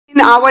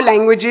our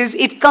languages,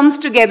 it comes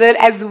together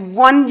as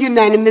one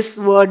unanimous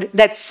word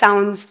that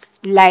sounds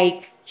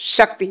like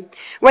Shakti.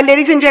 Well,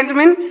 ladies and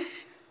gentlemen,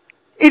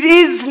 it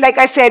is, like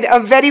I said, a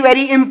very,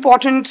 very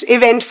important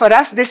event for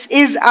us. This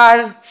is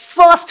our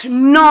first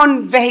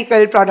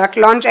non-vehicle product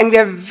launch, and we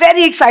are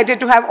very excited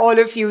to have all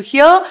of you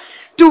here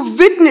to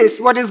witness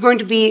what is going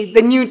to be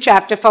the new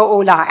chapter for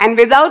Ola. And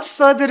without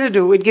further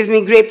ado, it gives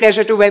me great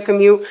pleasure to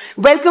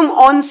welcome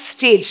on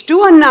stage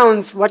to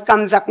announce what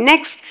comes up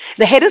next,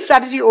 the Head of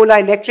Strategy, Ola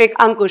Electric,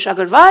 Ankush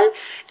Agarwal,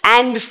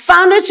 and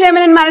Founder,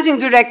 Chairman and Managing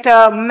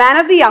Director, Man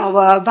of the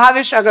Hour,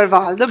 Bhavish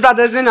Agarwal, the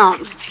brothers in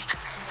arms.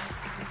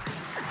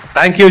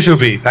 Thank you,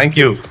 Shubhi. Thank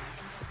you.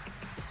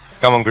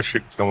 Come on,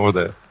 Kushik. Come over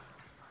there.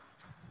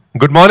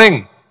 Good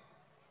morning.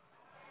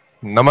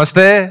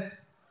 Namaste.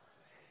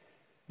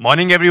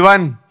 Morning,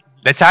 everyone.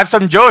 Let's have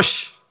some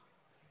Josh.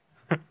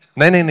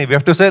 No. We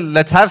have to say,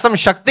 let's have some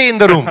Shakti in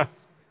the room.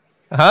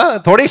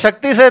 हाँ, थोड़ी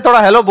शक्ति से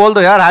थोड़ा hello बोल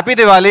दो यार. Happy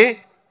Diwali.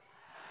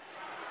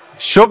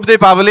 Shubh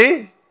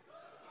Deepavali.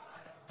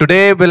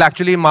 Today will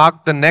actually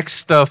mark the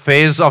next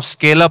phase of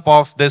scale up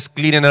of this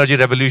clean energy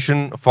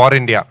revolution for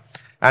India.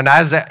 And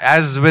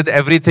as with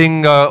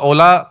everything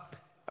Ola,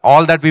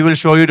 all that we will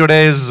show you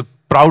today is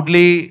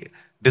proudly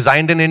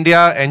designed in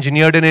India,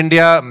 engineered in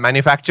India,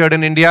 manufactured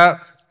in India,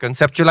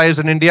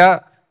 conceptualized in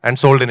India, and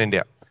sold in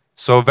India.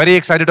 So very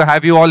excited to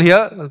have you all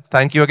here.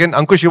 Thank you again.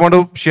 Ankush, you want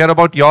to share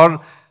about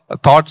your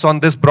thoughts on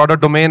this broader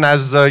domain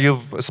as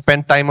you've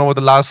spent time over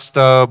the last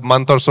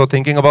month or so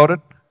thinking about it?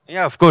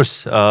 Yeah, of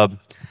course.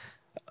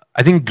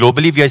 I think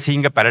globally we are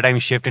seeing a paradigm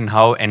shift in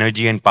how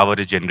energy and power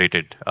is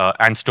generated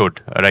and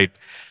stored, right?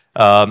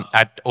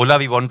 At Ola,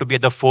 we want to be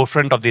at the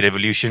forefront of the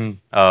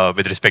revolution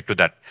with respect to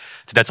that.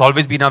 So that's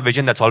always been our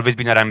vision, that's always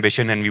been our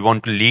ambition, and we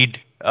want to lead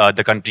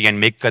the country and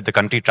make the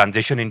country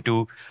transition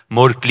into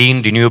more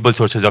clean, renewable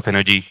sources of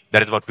energy.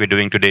 That is what we're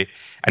doing today.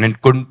 And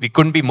we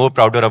couldn't be more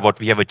prouder of what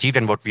we have achieved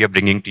and what we are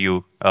bringing to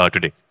you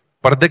today.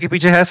 पर्दे के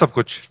पीछे है सब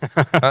कुछ.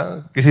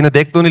 किसी ने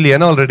देख तो नहीं लिया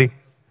ना already?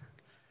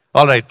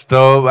 All right,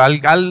 so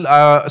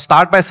I'll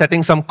start by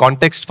setting some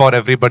context for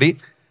everybody.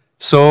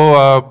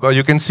 So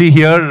you can see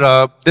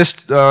here,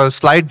 this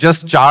slide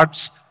just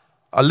charts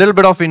a little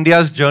bit of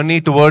India's journey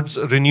towards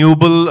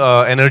renewable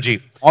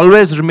energy.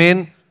 Always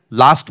remain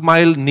last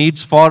mile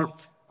needs for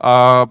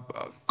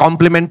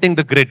complementing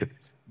the grid,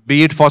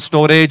 be it for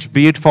storage,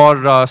 be it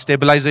for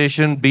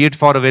stabilization, be it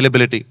for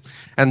availability.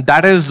 And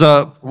that is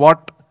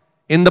what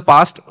in the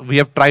past we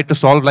have tried to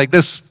solve like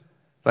this,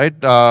 right?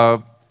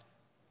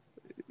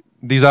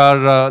 These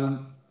are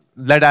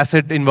lead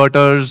acid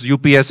inverters,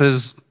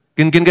 UPSs.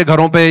 किन के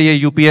घरों पे ये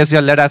UPS या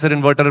lead acid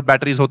inverter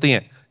batteries होती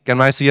हैं?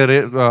 Can I see a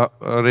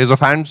raise of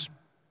hands?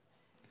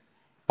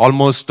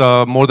 Almost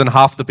more than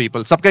half the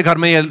people. सबके घर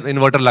में ये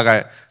इन्वर्टर लगा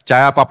है.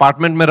 चाहे आप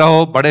अपार्टमेंट में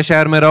रहो, बड़े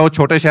शहर में रहो,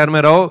 छोटे शहर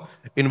में रहो,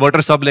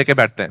 इन्वर्टर सब लेके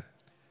बैठते हैं.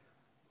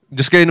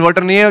 जिसके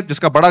इन्वर्टर नहीं है,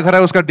 जिसका बड़ा घर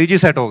है, उसका डीजी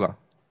सेट होगा.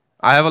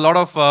 I have a lot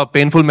of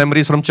painful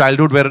memories from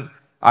childhood where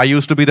I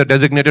used to be the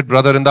designated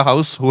brother in the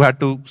house who had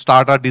to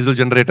start our diesel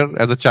generator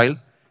as a child.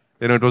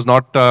 You know, it was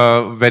not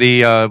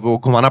very, वो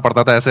घुमाना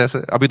पड़ता था ऐसे ऐसे.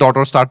 अभी तो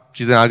auto start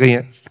चीजें आ गई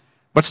हैं.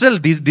 But still,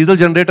 these diesel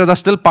generators are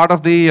still part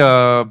of the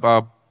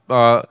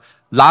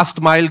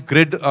last mile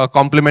grid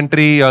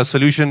complementary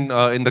solution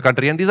in the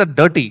country. And these are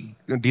dirty.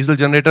 Diesel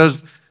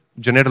generators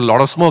generate a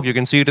lot of smoke. You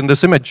can see it in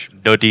this image.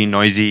 Dirty,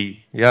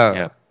 noisy.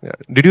 Yeah.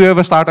 Did you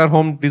ever start our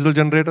home diesel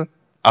generator?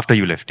 After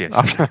you left,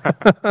 yes.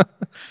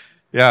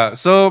 Yeah.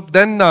 So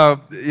then,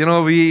 you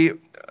know, we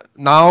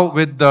now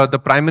with the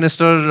Prime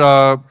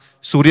Minister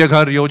Surya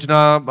Ghar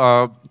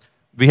Yojana,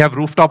 we have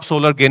rooftop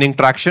solar gaining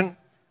traction.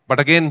 But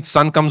again,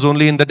 sun comes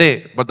only in the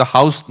day, but the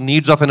house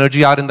needs of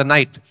energy are in the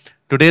night.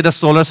 Today, the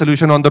solar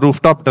solution on the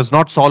rooftop does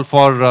not solve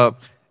for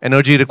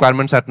energy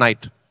requirements at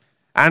night.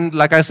 And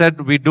like I said,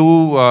 we do,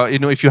 you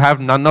know, if you have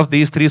none of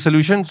these three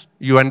solutions,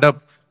 you end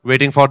up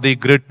waiting for the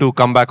grid to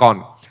come back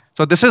on.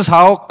 So this is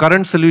how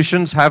current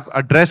solutions have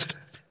addressed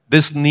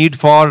this need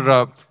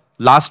for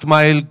last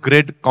mile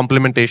grid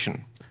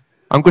complementation.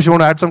 Ankush, you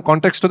want to add some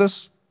context to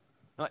this?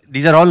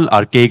 These are all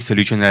archaic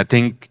solutions. I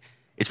think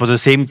it was the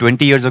same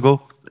 20 years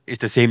ago. It's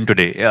the same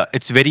today.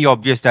 It's very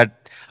obvious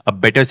that a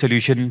better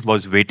solution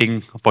was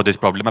waiting for this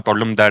problem, a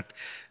problem that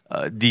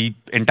the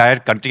entire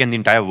country and the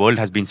entire world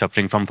has been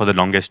suffering from for the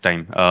longest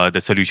time.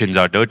 The solutions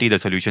are dirty, the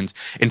solutions.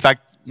 In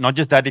fact, not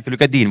just that, if you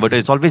look at the inverter,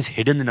 it's always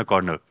hidden in a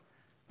corner.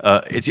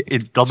 It's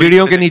probably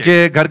सीढ़ियों के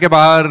नीचे, घर के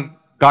बाहर,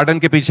 garden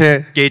के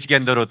पीछे, cage के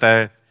अंदर होता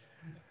है.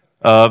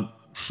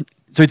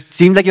 So it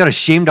seems like you're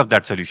ashamed of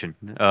that solution,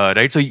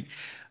 right? So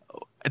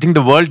I think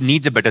the world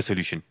needs a better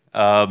solution.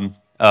 And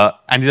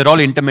these are all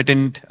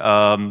intermittent,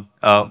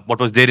 what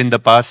was there in the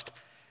past,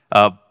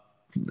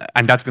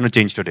 and that's going to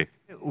change today.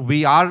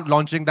 We are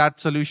launching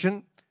that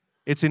solution.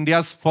 It's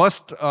India's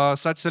first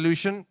such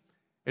solution.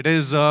 It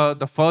is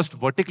the first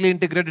vertically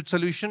integrated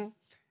solution.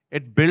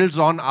 It builds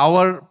on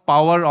our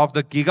power of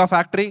the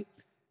Gigafactory.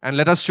 And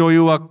let us show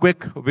you a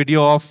quick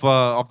video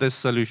of this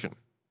solution.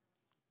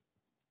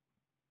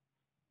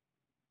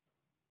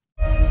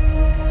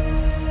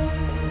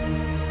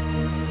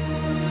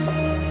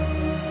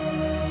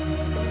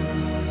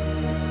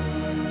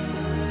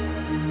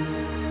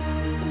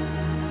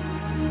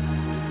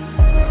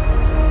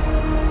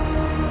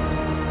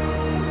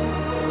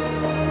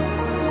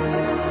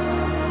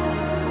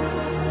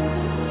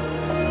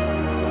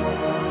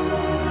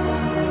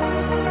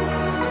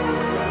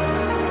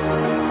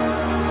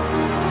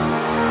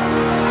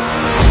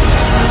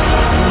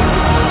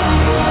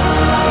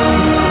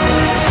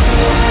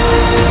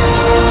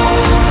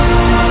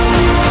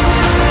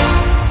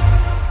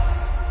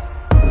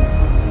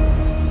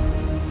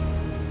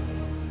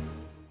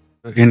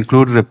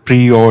 includes a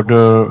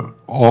pre-order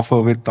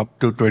offer with up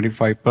to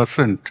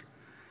 25%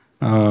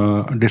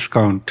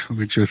 discount,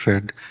 which you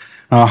said.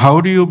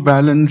 How do you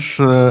balance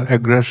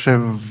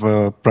aggressive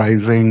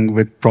pricing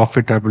with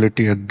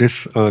profitability at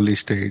this early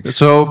stage?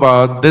 So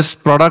this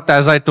product,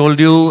 as I told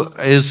you,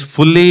 is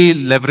fully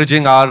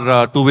leveraging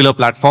our two-wheeler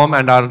platform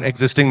and our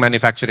existing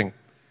manufacturing.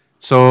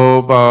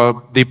 So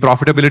the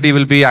profitability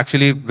will be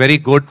actually very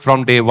good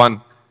from day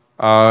one.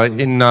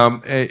 In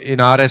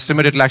our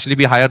estimate, it will actually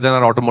be higher than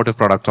our automotive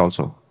products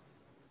also.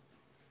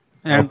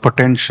 And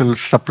potential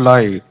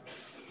supply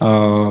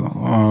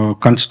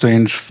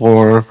constraints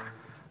for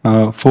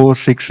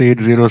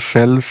 4680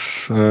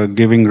 cells,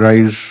 giving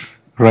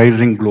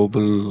rising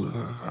global,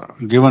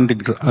 given the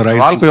सवाल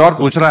rising. कोई और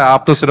पूछ रहा है,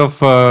 आप तो सिर्फ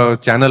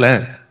channel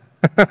हैं.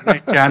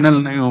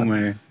 Channel नहीं हूँ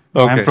मैं.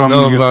 Okay. I'm from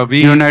No,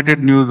 United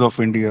News of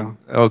India.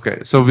 Okay,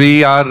 so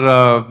we are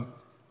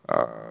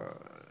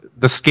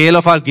the scale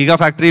of our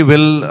Gigafactory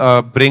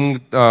will bring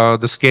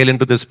the scale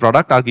into this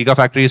product. Our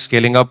Gigafactory is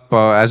scaling up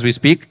as we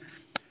speak,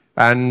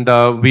 and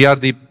we are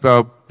the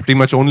pretty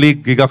much only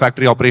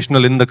Gigafactory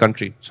operational in the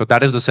country. So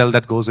that is the cell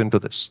that goes into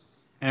this.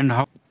 And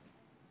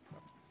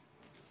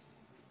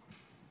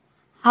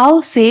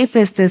How safe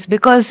is this?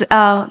 Because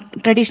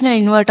traditional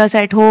inverters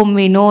at home,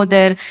 we know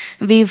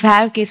we've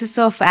had cases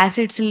of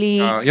acids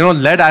leak.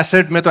 Lead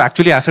acid में तो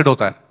actually acid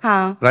होता है.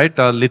 हाँ. Right?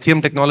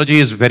 Lithium technology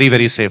is very,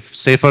 very safe.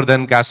 Safer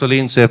than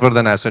gasoline, safer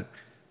than acid.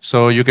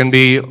 So you can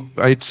be,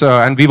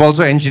 and we've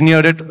also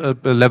engineered it,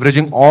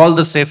 leveraging all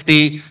the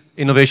safety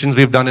innovations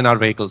we've done in our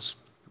vehicles.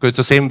 Because it's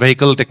the same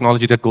vehicle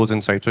technology that goes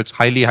inside. So it's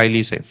highly,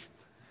 highly safe.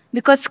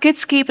 Because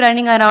kids keep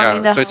running around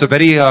in the house. So it's a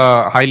very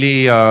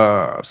highly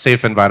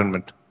safe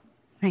environment.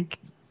 Thank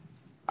you.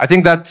 I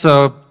think that's,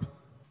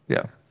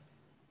 yeah.